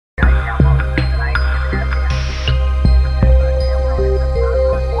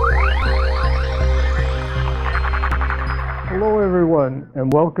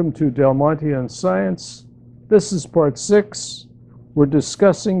and welcome to Del Monte on Science. This is part 6. We're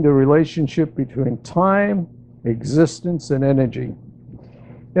discussing the relationship between time, existence, and energy.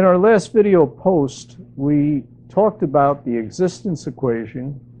 In our last video post, we talked about the existence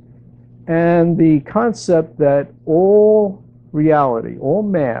equation and the concept that all reality, all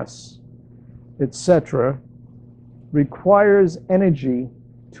mass, etc., requires energy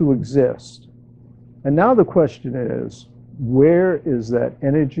to exist. And now the question is, where is that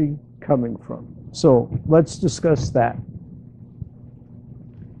energy coming from? So let's discuss that.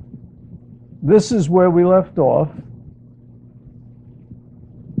 This is where we left off.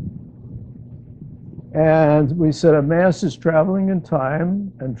 And we said a mass is traveling in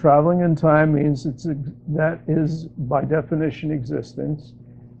time, and traveling in time means that is, by definition, existence.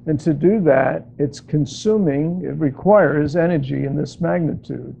 And to do that, it's consuming, it requires energy in this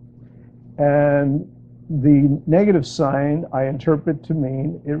magnitude. And the negative sign I interpret to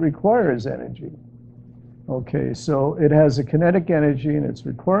mean it requires energy. Okay, so it has a kinetic energy and it's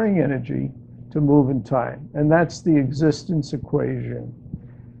requiring energy to move in time. And that's the existence equation.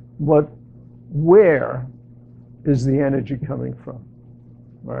 Where is the energy coming from?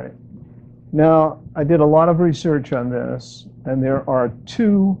 All right. Now, I did a lot of research on this, and there are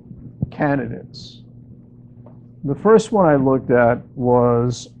two candidates. The first one I looked at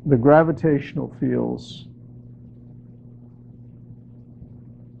was the gravitational fields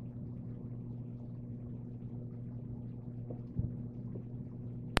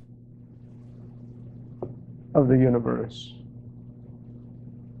of the universe.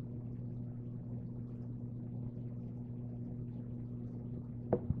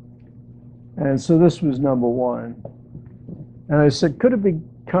 And so this was number one. And I said, could it be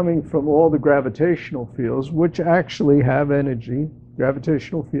coming from all the gravitational fields, which actually have energy?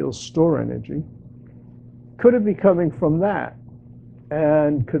 Gravitational fields store energy. Could it be coming from that?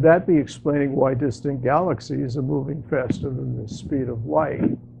 And could that be explaining why distant galaxies are moving faster than the speed of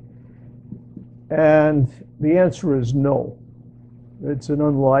light? And the answer is no. It's an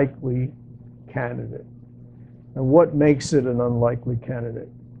unlikely candidate. And what makes it an unlikely candidate?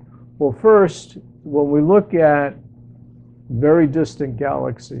 Well, first, when we look at very distant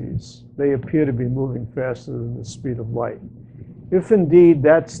galaxies, they appear to be moving faster than the speed of light. If indeed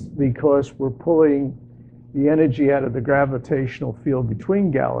that's because we're pulling the energy out of the gravitational field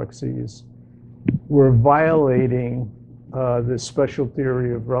between galaxies, we're violating this special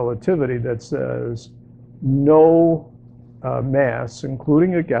theory of relativity that says no mass,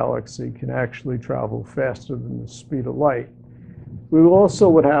 including a galaxy, can actually travel faster than the speed of light. We also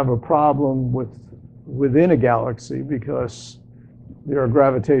would have a problem within a galaxy because there are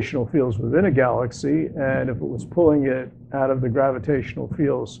gravitational fields within a galaxy, and if it was pulling it out of the gravitational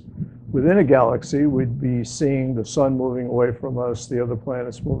fields within a galaxy, we'd be seeing the sun moving away from us, the other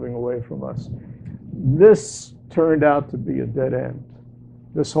planets moving away from us. This turned out to be a dead end.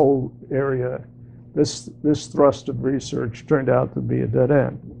 This whole area, this thrust of research turned out to be a dead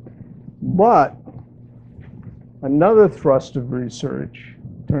end. But another thrust of research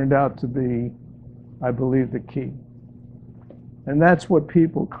turned out to be, I believe, the key. And that's what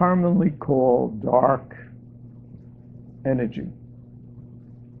people commonly call dark energy.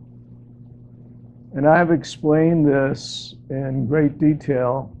 And I've explained this in great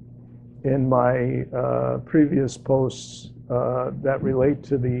detail in my previous posts that relate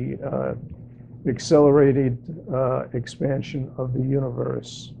to the accelerated expansion of the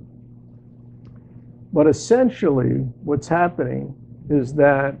universe. But essentially, what's happening is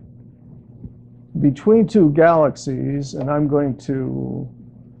that between two galaxies, and I'm going to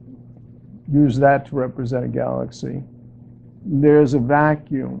use that to represent a galaxy, there's a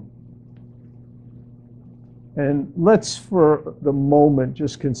vacuum. And let's, for the moment,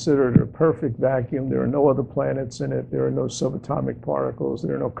 just consider it a perfect vacuum. There are no other planets in it. There are no subatomic particles.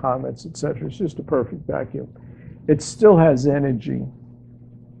 There are no comets, etc. It's just a perfect vacuum. It still has energy.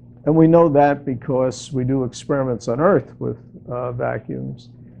 And we know that because we do experiments on Earth with vacuums.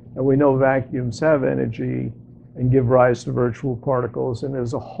 And we know vacuums have energy and give rise to virtual particles. And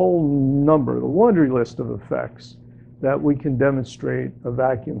there's a whole number, the laundry list of effects that we can demonstrate a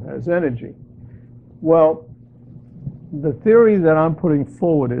vacuum has energy. Well, the theory that I'm putting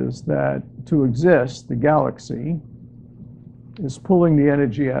forward is that to exist, the galaxy is pulling the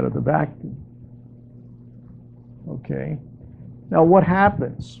energy out of the vacuum. Okay. Now, what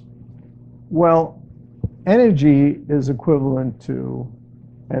happens? Well, energy is equivalent to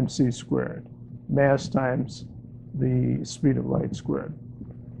mc squared, mass times the speed of light squared.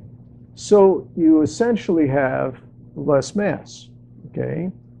 So you essentially have less mass, okay?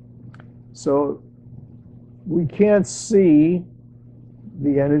 So we can't see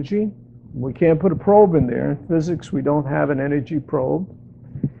the energy. We can't put a probe in there. In physics, we don't have an energy probe.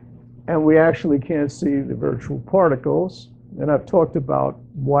 And we actually can't see the virtual particles. And I've talked about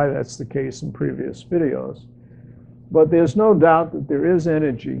why that's the case in previous videos. But there's no doubt that there is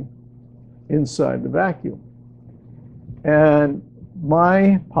energy inside the vacuum. And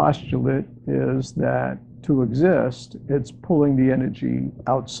my postulate is that to exist, it's pulling the energy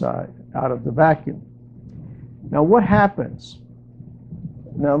outside, out of the vacuum. Now, what happens?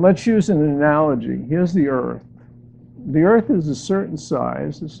 Now, let's use an analogy. Here's the Earth. The Earth is a certain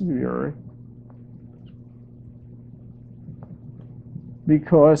size. This is the Earth.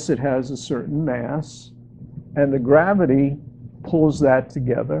 Because it has a certain mass, and the gravity pulls that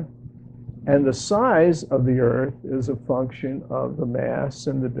together. And the size of the Earth is a function of the mass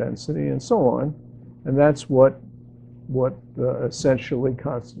and the density and so on. And that's what essentially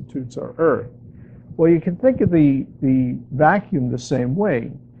constitutes our Earth. Well, you can think of the vacuum the same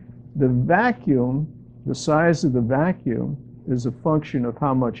way. The vacuum, the size of the vacuum, is a function of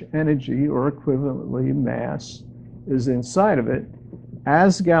how much energy, or equivalently mass, is inside of it.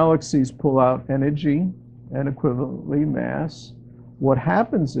 As galaxies pull out energy and equivalently mass, what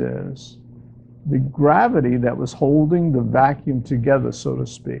happens is the gravity that was holding the vacuum together, so to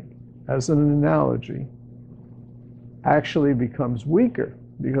speak, as an analogy, actually becomes weaker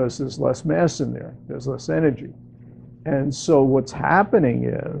because there's less mass in there, there's less energy. And so what's happening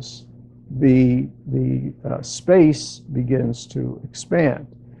is the space begins to expand.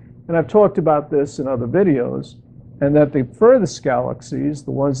 And I've talked about this in other videos, and that the furthest galaxies,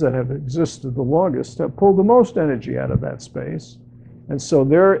 the ones that have existed the longest, have pulled the most energy out of that space. And so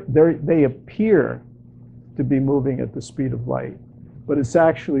they appear to be moving at the speed of light, but it's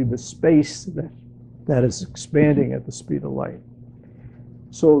actually the space that is expanding at the speed of light.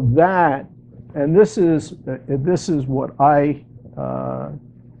 So that, and this is what I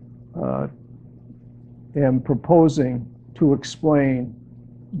am proposing to explain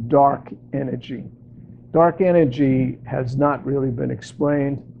dark energy. Dark energy has not really been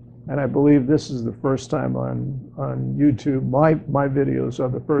explained, and I believe this is the first time on YouTube. My videos are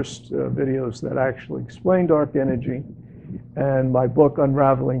the first videos that actually explain dark energy, and my book,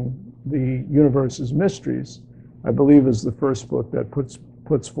 Unraveling the Universe's Mysteries, I believe is the first book that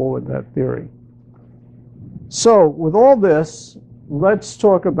puts forward that theory. So with all this, let's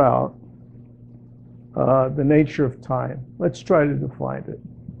talk about the nature of time. Let's try to define it.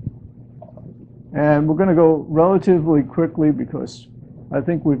 And we're going to go relatively quickly because I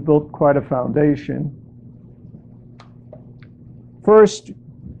think we've built quite a foundation. First,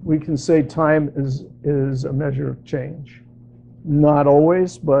 we can say time is a measure of change. Not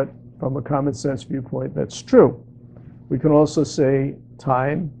always, but from a common sense viewpoint, that's true. We can also say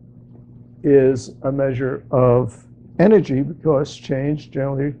time is a measure of energy because change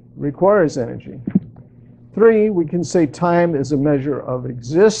generally requires energy. 3, we can say time is a measure of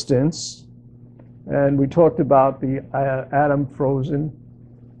existence. And we talked about the atom frozen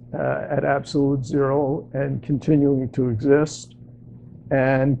at absolute zero and continuing to exist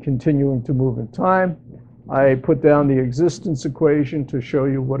and continuing to move in time. I put down the existence equation to show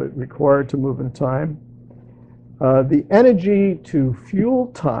you what it required to move in time. The energy to fuel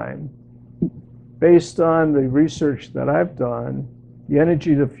time, based on the research that I've done, the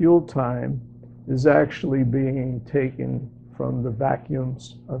energy to fuel time is actually being taken from the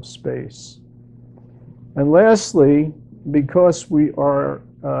vacuums of space. And lastly, because we are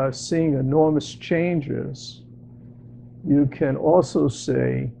seeing enormous changes, you can also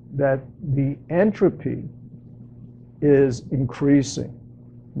say that the entropy is increasing.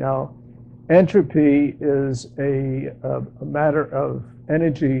 Now, entropy is a matter of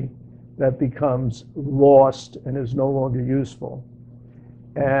energy that becomes lost and is no longer useful.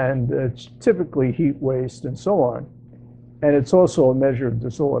 And it's typically heat waste and so on. And it's also a measure of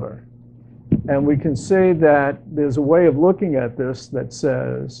disorder. And we can say that there's a way of looking at this that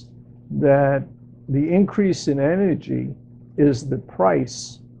says that the increase in energy is the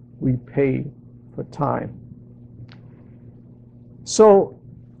price we pay for time. So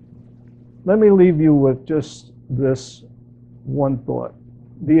let me leave you with just this one thought.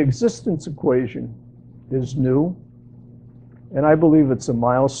 The existence equation is new, and I believe it's a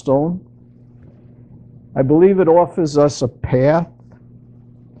milestone. I believe it offers us a path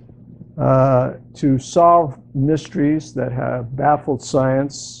to solve mysteries that have baffled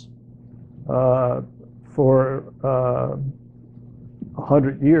science for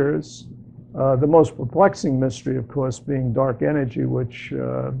 100 years. The most perplexing mystery, of course, being dark energy, which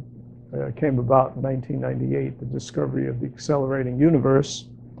came about in 1998, the discovery of the accelerating universe.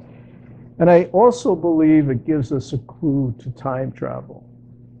 And I also believe it gives us a clue to time travel.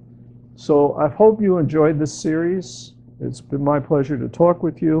 So I hope you enjoyed this series. It's been my pleasure to talk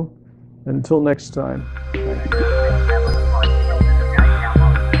with you. And until next time.